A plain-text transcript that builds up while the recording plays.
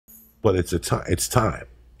but it's time. It's time.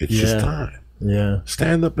 It's just time. Yeah.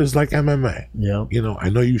 Stand up is like MMA. Yeah. You know, I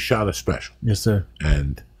know you shot a special. Yes, sir.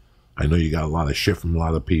 And I know you got a lot of shit from a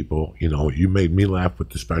lot of people. You know, you made me laugh with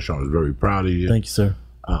the special. I was very proud of you. Thank you, sir.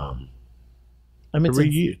 I mean, 3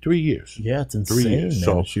 years. Yeah, it's insane. 3 years.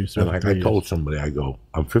 Man, So, and like I told somebody, I go,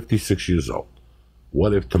 I'm 56 years old.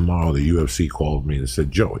 What if tomorrow the UFC called me and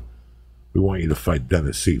said, Joey, we want you to fight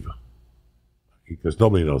Dennis Seaver? Because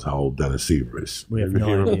nobody knows how old Dennis Seaver is. We have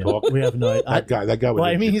no idea. We have no idea. That guy. Well,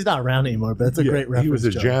 I mean, he's not around anymore, but it's a great reference. He was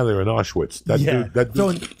a janitor in Auschwitz. That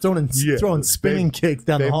dude, throwing spinning kicks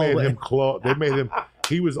down the hallway. They made him.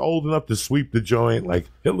 He was old enough to sweep the joint. Like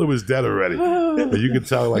Hitler was dead already, but you can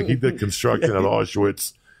tell like he did construction at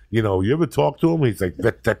Auschwitz. You know, you ever talk to him? He's like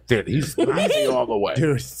that. He's Nazi all the way.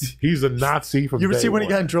 Dude, he's a Nazi from. You ever see when he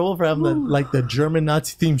got in trouble for having the German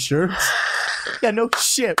Nazi themed shirts? Yeah, no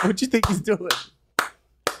shit. What do you think he's doing?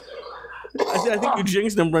 I think you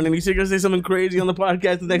jinxed him, Brendan. He's going to say something crazy on the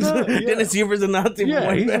podcast. The next Dennis Seaver's a Nazi.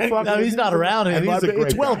 He's not around anymore.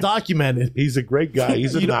 It's well documented. He's a great guy.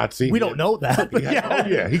 He's a Nazi. We don't know that. But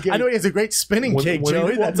I know he has a great spinning kick,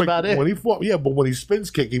 Joey. That's about it. When he fought, but when he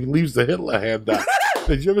spins kick, he leaves the Hitler hand out.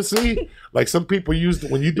 Did you ever see? Like some people use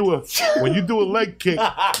when you do a leg kick,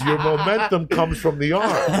 your momentum comes from the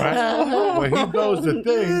arm, right? When he does the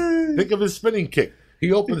thing, think of his spinning kick.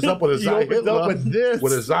 He opens up with his eye Hitler, which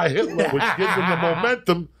gives him the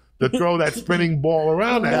momentum to throw that spinning ball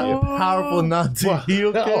around at you. Powerful Nazi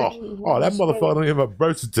heel kick. Oh, that motherfucker don't even have a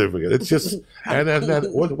birth certificate. It's just, and then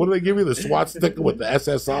what do they give you? The SWAT sticker with the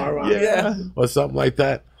SSR on it? Or something like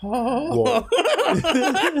that. Well,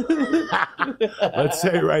 let's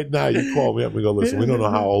say right now you call me up and go, listen, we don't know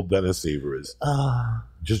how old Dennis Seaver is.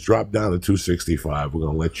 Just drop down to 265. We're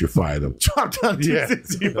going to let you fight him. Drop down to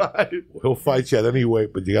 265. He'll fight you at any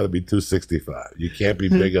weight, but you got to be 265. You can't be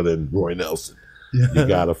bigger than Roy Nelson. You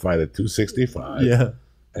got to fight at 265. Yeah.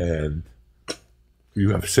 And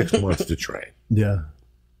you have 6 months to train. Yeah.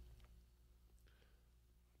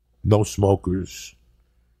 No smokers.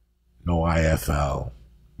 No IFL.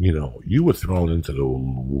 You know, you were thrown into the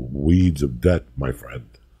weeds of debt, my friend.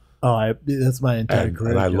 Oh, that's my entire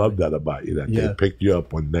career. And I love that about you, that they picked you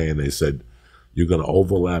up one day and they said, you're going to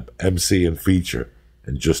overlap MC and feature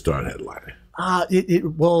and just start headlining.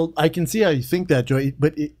 Well, I can see how you think that, Joey,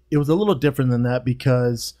 but it was a little different than that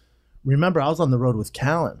because, remember, I was on the road with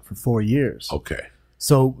Callan for 4 years. Okay.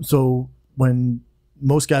 So when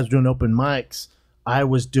most guys were doing open mics, I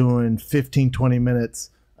was doing 15, 20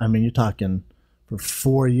 minutes. I mean, you're talking for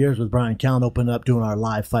 4 years with Brian Callan opening up, doing our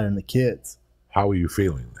live Fighting the Kids. How are you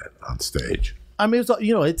feeling then on stage? I mean,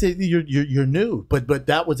 you're new, but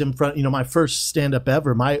that was in front. You know, my first stand up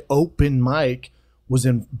ever, my open mic was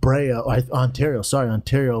in Brea, Ontario.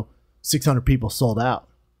 600 people sold out.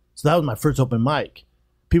 So that was my first open mic.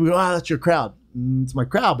 People go, "Oh, that's your crowd." It's my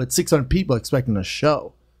crowd, but 600 people expecting a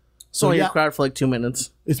show. So your crowd for like 2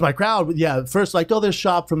 minutes. It's my crowd. Yeah, first like, "Oh, there's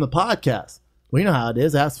Schaub from the podcast." Well, you know how it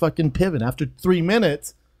is. Ask fucking Piven. After 3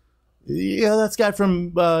 minutes. Yeah, that's guy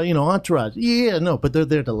from Entourage. Yeah, no, but they're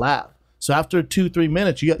there to laugh. So after 2-3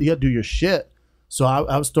 minutes, you got to do your shit. So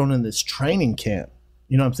I was thrown in this training camp.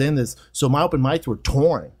 You know what I'm saying? So my open mics were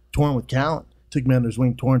touring with Callan. Took me under his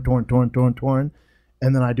wing, touring.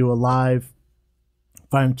 And then I do a live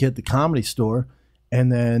Fighting Kid at the Comedy Store.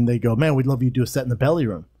 And then they go, "Man, we'd love you to do a set in the Belly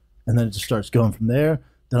Room." And then it just starts going from there.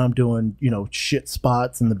 Then I'm doing, shit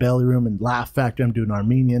spots in the Belly Room and Laugh Factory. I'm doing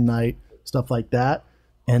Armenian Night, stuff like that.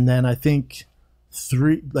 And then I think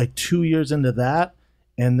 2 years into that,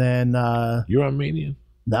 and then you're Armenian?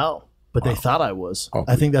 No, but they thought I was. Oh,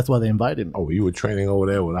 I think that's why they invited me. Oh, you were training over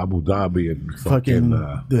there with Abu Dhabi and fucking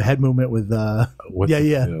the head movement with what's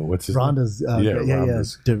his Ronda's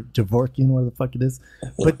Ronda's Dvorkian, whatever the fuck it is.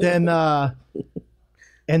 But then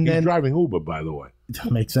he's driving Uber, by the way.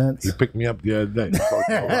 Makes sense. He picked me up the other day.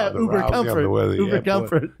 Uber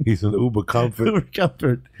Comfort. He's an Uber Comfort. Uber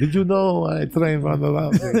Comfort. Did you know I train Ronda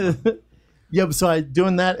Rousey? Yeah, so I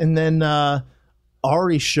doing that, and then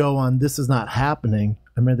Ari's show on This Is Not Happening.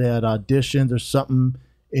 I remember they had auditions or something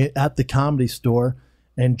at the Comedy Store,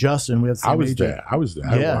 and Justin, we had I was there. I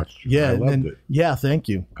watched you. I loved it. Yeah, thank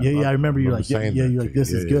you. I remember you like,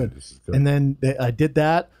 this is good. And then I did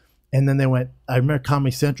that. And then they went, I remember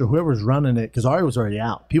Comedy Central, whoever's running it, because Ari was already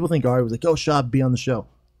out. People think Ari was like, "Oh, Schaub, be on the show."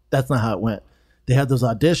 That's not how it went. They had those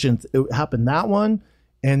auditions. It happened that one,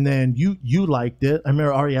 and then you liked it. I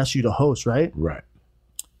remember Ari asked you to host, right? Right.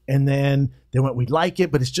 And then they went, "We like it,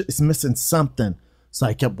 but it's missing something." So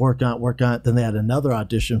I kept working on it. Then they had another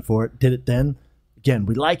audition for it. Did it then. Again,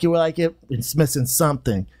 we like it. It's missing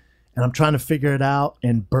something. And I'm trying to figure it out.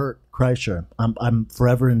 And Bert Kreischer. I'm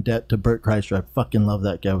forever in debt to Bert Kreischer. I fucking love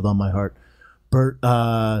that guy with all my heart. Bert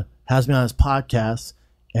has me on his podcast,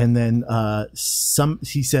 and then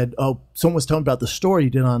he said, "Oh, someone was telling me about the story you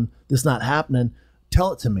did on This Not Happening.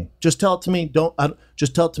 Tell it to me. Just tell it to me.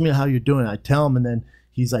 Just tell it to me how you're doing it." I tell him, and then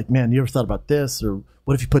he's like, "Man, you ever thought about this? Or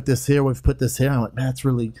what if you put this here? What if you put this here?" I'm like, "Man, that's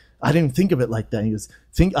really." I didn't think of it like that. He goes,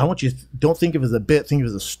 I want you to don't think of it as a bit. Think of it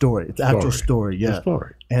as a story. It's an actual story. Yeah. A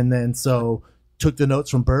story. And then so took the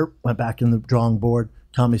notes from Bert, went back in the drawing board,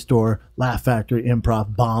 Comedy Store, Laugh Factory,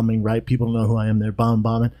 Improv, bombing. Right, people don't know who I am. They're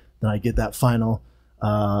bombing. Then I get that final.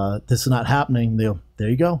 This Is Not Happening. There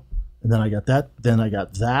you go. And then I got that. Then I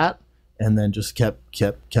got that. And then just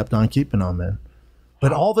kept on keeping on, man.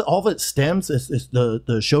 But all of it stems is the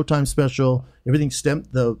Showtime special. Everything stemmed.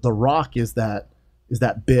 The Rock is that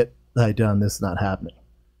bit that I did on This Not Happening.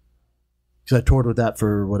 Because I toured with that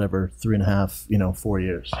for whatever 3.5, 4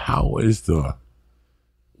 years. How is the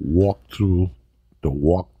walk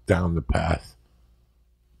down the path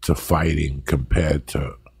to fighting compared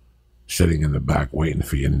to sitting in the back waiting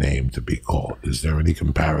for your name to be called? Is there any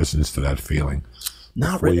comparisons to that feeling?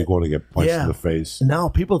 Not Before really. you're going to get punched in the face. No,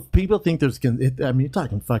 people think there's. You're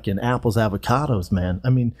talking fucking apples, avocados, man. I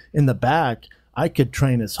mean, in the back, I could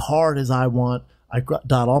train as hard as I want. I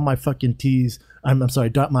dot all my fucking T's. I'm sorry,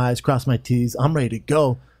 dot my I's, cross my T's. I'm ready to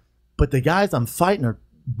go. But the guys I'm fighting are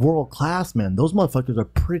world class, man. Those motherfuckers are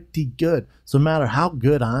pretty good. So no matter how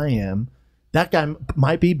good I am, that guy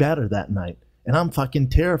might be better that night. And I'm fucking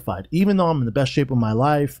terrified. Even though I'm in the best shape of my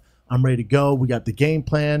life, I'm ready to go. We got the game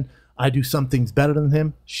plan. I do some things better than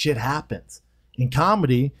him. Shit happens. In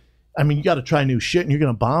comedy, I mean, you got to try new shit and you're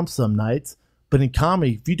going to bomb some nights. But in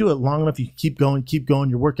comedy, if you do it long enough, you keep going,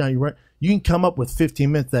 you're working on your work, you can come up with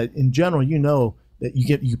 15 minutes that in general, you know that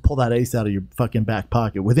you pull that ace out of your fucking back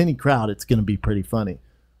pocket. With any crowd, it's going to be pretty funny.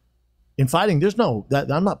 In fighting, there's no,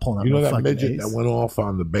 I'm not pulling out no fucking ace. Midget that went off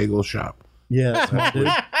on the bagel shop? Yeah.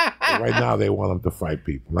 Right now, they want him to fight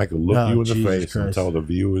people. And I could look you in the face and tell the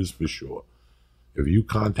viewers for sure. If you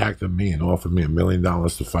contacted me and offered me $1 million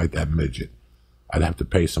to fight that midget, I'd have to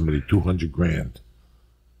pay somebody $200,000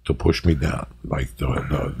 to push me down. Like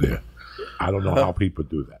I don't know how people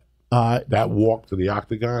do that. That walk to the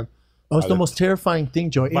octagon. Oh, it's the most terrifying thing,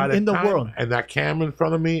 Joey, in the world. And that camera in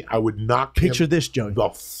front of me, I would knock Picture this, Joey. The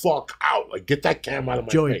fuck out. Like, get that camera out of my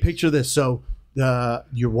Joey, face. picture this. So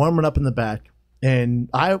you're warming up in the back. And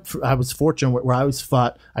I was fortunate where I always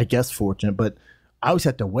fought, I guess fortunate, but I always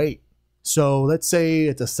had to wait. So let's say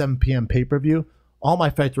it's a 7 p.m. pay-per-view. All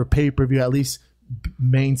my fights were pay-per-view, at least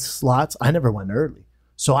main slots. I never went early.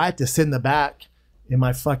 So I had to sit in the back in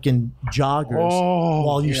my fucking joggers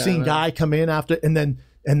while you're seeing guy come in after. And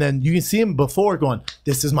then you can see him before going,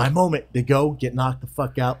 this is my moment. They go, get knocked the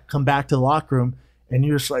fuck out, come back to the locker room. And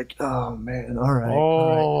you're just like, oh, man, all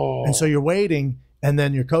right. And so you're waiting. And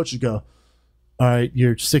then your coaches go, all right,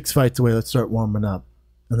 you're 6 fights away. Let's start warming up.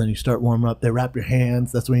 And then you start warming up. They wrap your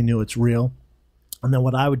hands. That's when you knew it's real. And then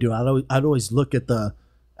what I would do, I'd always look at the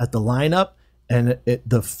lineup, and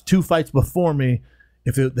the 2 fights before me,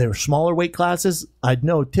 if they were smaller weight classes, I'd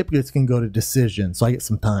know typically it's going to go to decision. So I get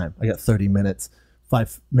some time. I got 30 minutes,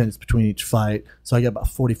 5 minutes between each fight. So I got about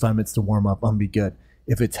 45 minutes to warm up. I'm going to be good.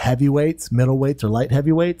 If it's heavyweights, middleweights, or light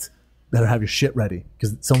heavyweights, better have your shit ready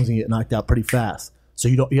because someone's going to get knocked out pretty fast. So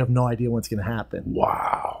you have no idea what's going to happen.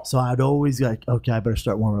 Wow. So I'd always be like, okay, I better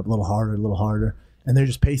start warming up a little harder. And they're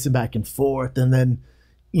just pacing back and forth. And then,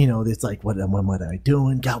 it's like, what am I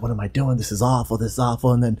doing? God, what am I doing? This is awful.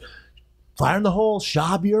 And then fire in the hole,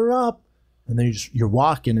 Schaub, you're up. And then you're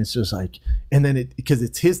walking. It's just like, and then because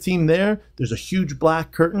it's his team there, there's a huge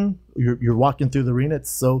black curtain. You're walking through the arena. It's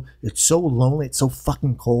so lonely. It's so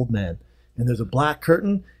fucking cold, man. And there's a black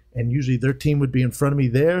curtain. And usually their team would be in front of me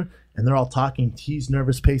there. And they're all talking. He's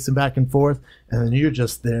nervous, pacing back and forth. And then you're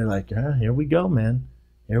just there like, here we go, man.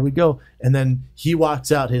 Here we go. And then he walks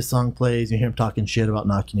out, his song plays. You hear him talking shit about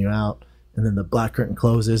knocking you out. And then the black curtain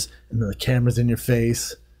closes. And then the camera's in your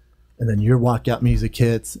face. And then your walkout music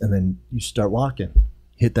hits. And then you start walking.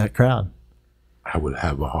 Hit that crowd. I would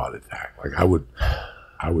have a heart attack. Like, I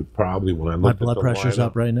would probably, when I look my at the blood pressure's lineup,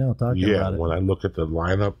 up right now talking about it. When I look at the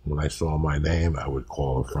lineup, when I saw my name, I would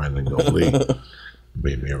call a friend and go, Lee,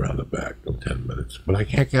 meet me around the back in 10 minutes. But I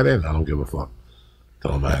can't get in. I don't give a fuck.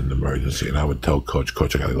 Tell him I had an emergency. And I would tell Coach,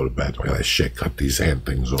 I got to go to bed. I got to cut these hand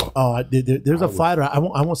things off. Oh, there's a fighter. I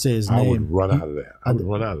won't say his name. I would run out of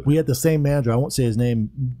there. We had the same manager. I won't say his name.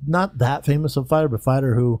 Not that famous of a fighter, but a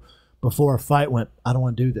fighter who, before a fight, went, I don't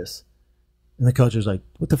want to do this. And the coach was like,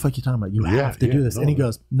 what the fuck are you talking about? You have to do this. And he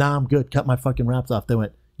goes, nah, I'm good. Cut my fucking wraps off. They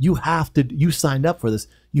went, you have to. You signed up for this.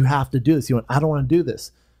 You have to do this. He went, I don't want to do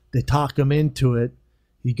this. They talk him into it.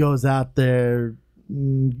 He goes out there,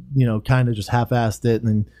 kind of just half-assed it, and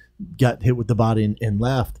then got hit with the body and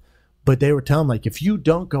left. But they were telling him, like, if you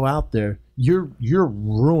don't go out there, you're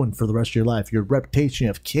ruined for the rest of your life. Your reputation, you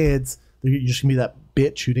have kids. You're just gonna be that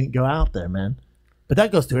bitch who didn't go out there, man. But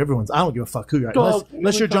that goes to everyone's. I don't give a fuck who you are,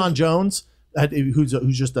 unless you're John Jones,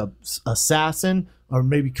 who's just a assassin, or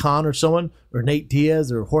maybe Khan or someone, or Nate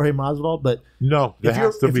Diaz or Jorge Masvidal. But no, there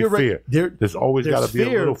has to be fear. There's always got to be a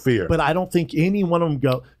little fear. But I don't think any one of them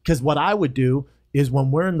go, because what I would do is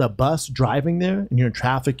when we're in the bus driving there and you're in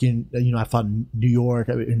traffic, and I fought in New York,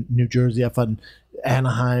 in New Jersey, I fought in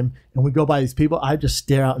Anaheim, and we go by these people, I just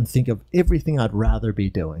stare out and think of everything I'd rather be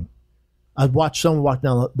doing. I'd watch someone walk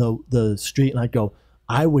down the street and I'd go,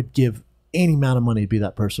 I would give any amount of money to be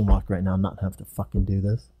that person walk right now and not have to fucking do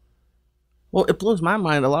this. Well, it blows my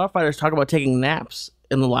mind. A lot of fighters talk about taking naps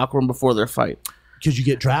in the locker room before their fight. Because you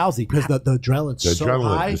get drowsy, because the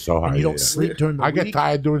adrenaline's so high, and you don't sleep during the week. I get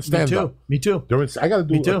tired doing stand-up. Me too. I got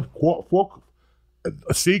to do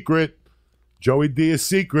a secret. Joey Diaz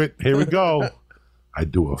secret. Here we go. I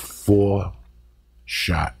do a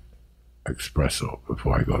 4-shot espresso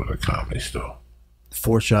before I go to the Comedy Store.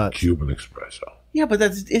 4 shots. Cuban espresso. Yeah, but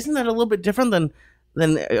isn't that a little bit different than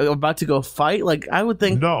about to go fight? Like, I would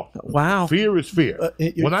think. No. Wow. Fear is fear.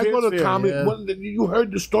 When I go to comedy, you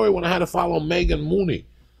heard the story when I had to follow Megan Mooney.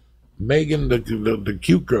 Megan, the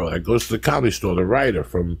cute girl that goes to the Comedy Store, the writer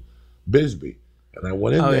from Bisbee. And I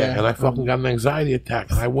went in there and I fucking got an anxiety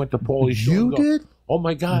attack. And I went to Paulie's show. You did? Oh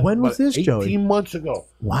my God! When was this, 18 Joey? 18 months ago.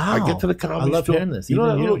 Wow! I get to the Comedy Store. I love hearing this. You know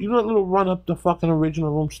that little run up the fucking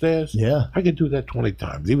original room stairs? Yeah. I could do that 20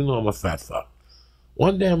 times, even though I'm a fat fuck.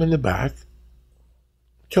 One day I'm in the back.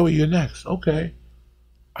 Joey, you're next. Okay.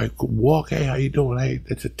 I could walk. Hey, how you doing? Hey,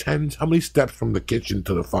 it's a 10. How many steps from the kitchen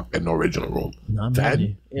to the fucking original room? Not 10?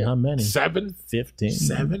 many. Yeah. Not many. 7? 15.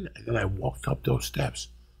 7? And then I walked up those steps.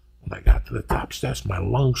 When I got to the top steps, my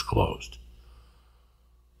lungs closed.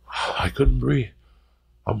 I couldn't breathe.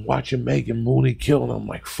 I'm watching Megan Mooney kill, and I'm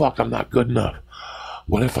like, fuck, I'm not good enough.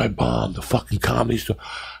 What if I bombed the fucking Comedy Store?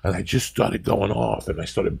 And I just started going off, and I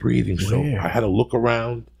started breathing. So I had to look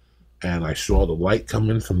around, and I saw the light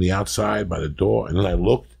come in from the outside by the door, and then I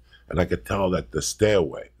looked, and I could tell that the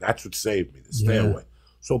stairway, that's what saved me, the stairway.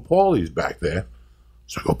 Yeah. So Paulie's back there.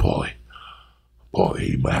 So I go, Paulie,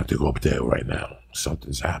 you might have to go up there right now.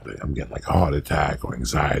 Something's happening. I'm getting like a heart attack or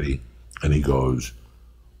anxiety. And he goes,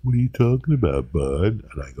 what are you talking about, bud?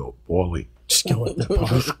 And I go, Paulie, just go up there.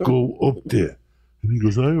 Just go up there. And he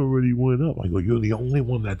goes, I already went up. I go, you're the only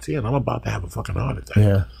one that's here, and I'm about to have a fucking heart attack.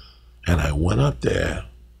 Yeah. And I went up there,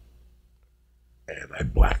 and I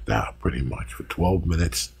blacked out pretty much for 12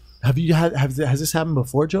 minutes. Has this happened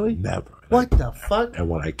before, Joey? Never. What the fuck? And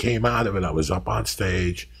when I came out of it, I was up on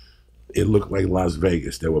stage. It looked like Las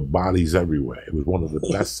Vegas. There were bodies everywhere. It was one of the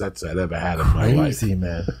best sets I'd ever had in my life. Crazy,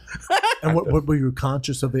 man. And what were you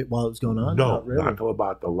conscious of it while it was going on? No, not really. Not until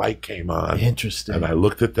about the light came on. Interesting. And I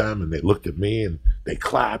looked at them, and they looked at me, and they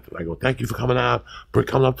clapped. And I go, thank you for coming out, for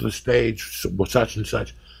coming up to the stage, such and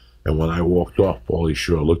such. And when I walked off, Paulie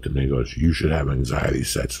Shore looked at me and goes, you should have anxiety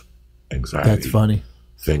That's funny.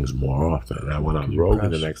 Things more often. And I went on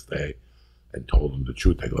Rogan the next day and told them the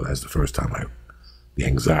truth. I go, that's the first time the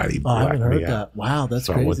anxiety blacked me out. I haven't heard that. Wow, that's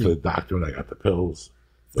so crazy. I went to the doctor, and I got the pills.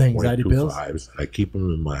 The anxiety pills? I keep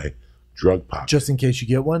them in my drug pocket. Just in case you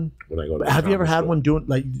get one? When I go to have you ever had one doing,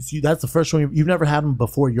 like, that's the first one, you've never had them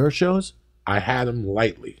before your shows? I had them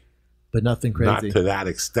lightly. But nothing crazy. Not to that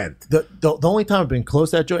extent. The only time I've been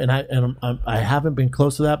close to that, Joe, and I haven't been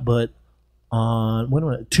close to that, but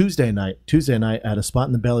on Tuesday night at a Spot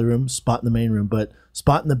in the Belly Room, Spot in the Main Room, but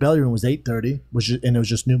Spot in the Belly Room was 8:30, and it was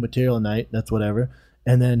just new material night. That's whatever.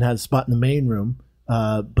 And then had a Spot in the Main Room,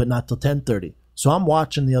 but not till 10:30. So I'm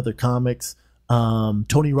watching the other comics.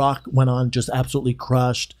 Tony Rock went on, just absolutely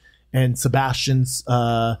crushed, and Sebastian's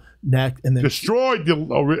neck, and then destroyed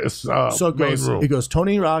the so it main room. It goes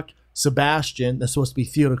Tony Rock, Sebastian. That's supposed to be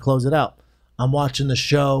Theo to close it out. I'm watching the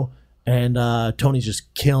show, and Tony's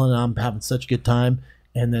just killing it. I'm having such a good time.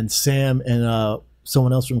 And then Sam and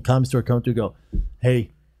someone else from the Comedy Store come through and go,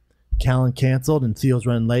 hey, Callan canceled and Theo's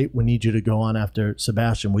running late. We need you to go on after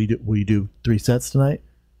Sebastian. Will you do 3 sets tonight?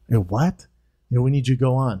 I go, what? You know, we need you to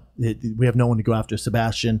go on. We have no one to go after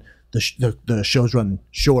Sebastian. The show's running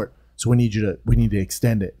short, so we need to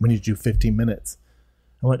extend it. We need to do 15 minutes.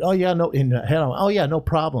 I went, oh yeah, no. In the head, I went, oh yeah, no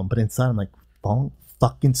problem. But inside, I'm like,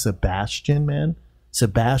 fucking Sebastian, man.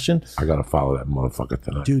 Sebastian. I gotta follow that motherfucker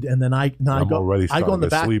tonight, dude. And then I go in the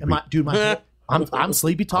back. And I'm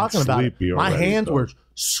sleepy talking about it. My hands were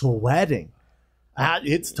sweating.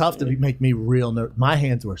 It's tough to make me real nervous. My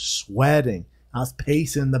hands were sweating. I was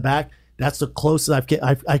pacing in the back. That's the closest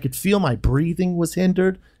I could feel my breathing was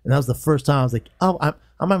hindered, and that was the first time I was like, oh,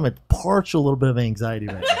 I'm having a partial little bit of anxiety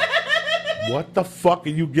right now. What the fuck are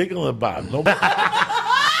you giggling about? No. Why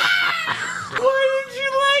did you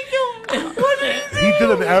like him? What did He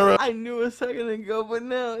did an error. I knew a second ago, but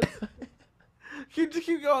now keep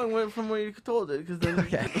going from where you told it, because then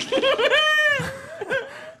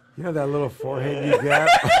You know that little forehead you got?